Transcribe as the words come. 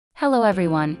Hello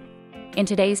everyone! In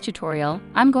today's tutorial,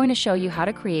 I'm going to show you how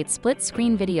to create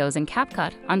split-screen videos in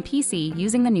CapCut on PC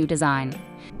using the new design.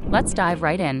 Let's dive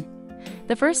right in.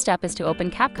 The first step is to open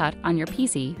CapCut on your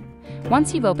PC.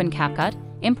 Once you've opened CapCut,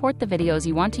 import the videos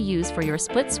you want to use for your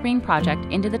split-screen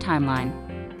project into the timeline.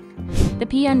 The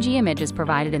PNG image is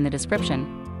provided in the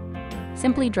description.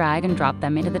 Simply drag and drop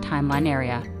them into the timeline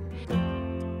area.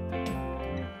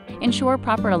 Ensure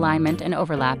proper alignment and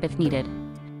overlap if needed.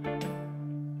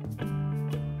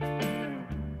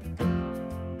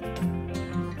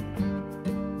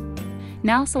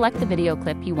 Now select the video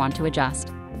clip you want to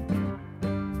adjust.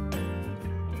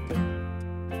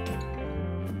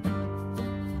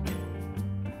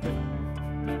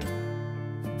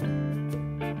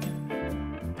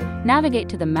 Navigate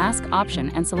to the Mask option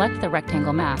and select the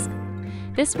rectangle mask.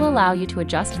 This will allow you to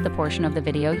adjust the portion of the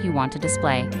video you want to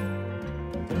display.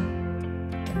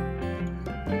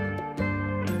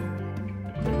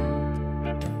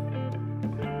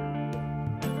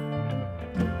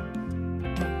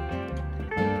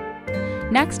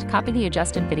 Next, copy the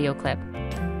adjusted video clip.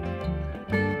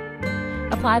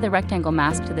 Apply the rectangle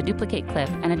mask to the duplicate clip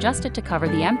and adjust it to cover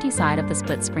the empty side of the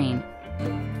split screen.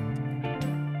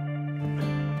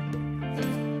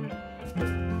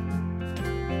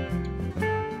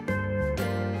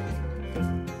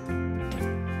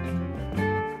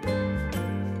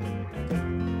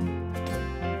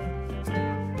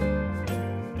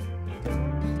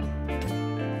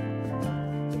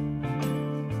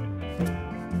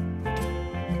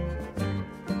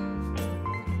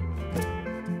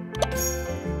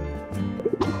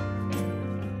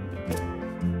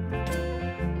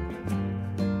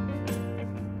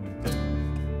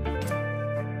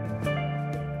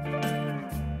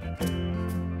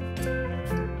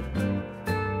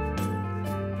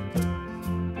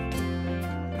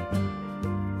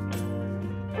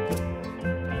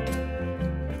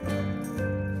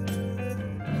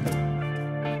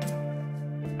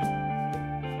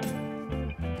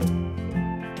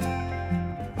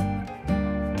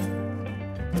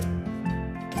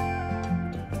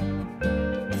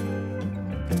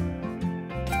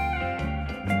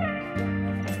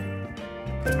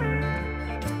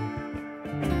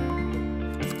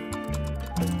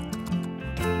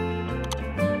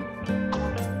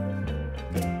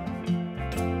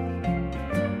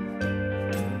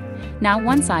 Now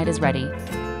one side is ready.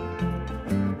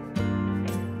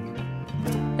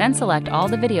 Then select all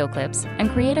the video clips and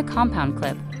create a compound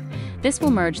clip. This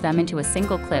will merge them into a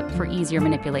single clip for easier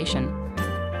manipulation.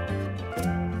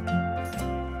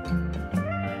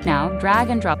 Now drag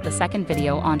and drop the second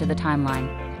video onto the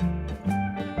timeline.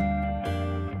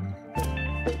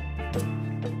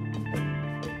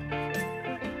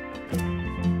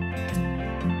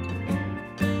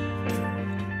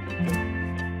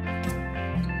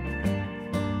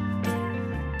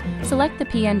 Select the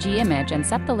PNG image and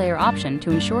set the layer option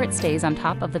to ensure it stays on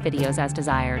top of the videos as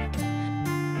desired.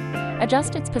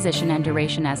 Adjust its position and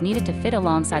duration as needed to fit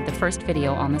alongside the first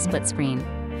video on the split screen.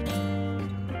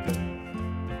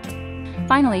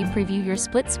 Finally, preview your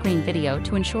split screen video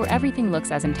to ensure everything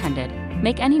looks as intended.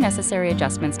 Make any necessary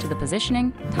adjustments to the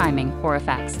positioning, timing, or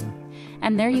effects.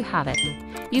 And there you have it.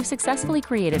 You've successfully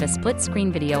created a split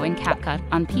screen video in CapCut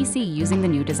on PC using the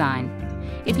new design.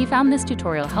 If you found this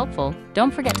tutorial helpful,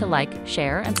 don't forget to like,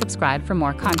 share, and subscribe for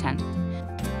more content.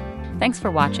 Thanks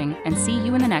for watching, and see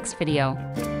you in the next video.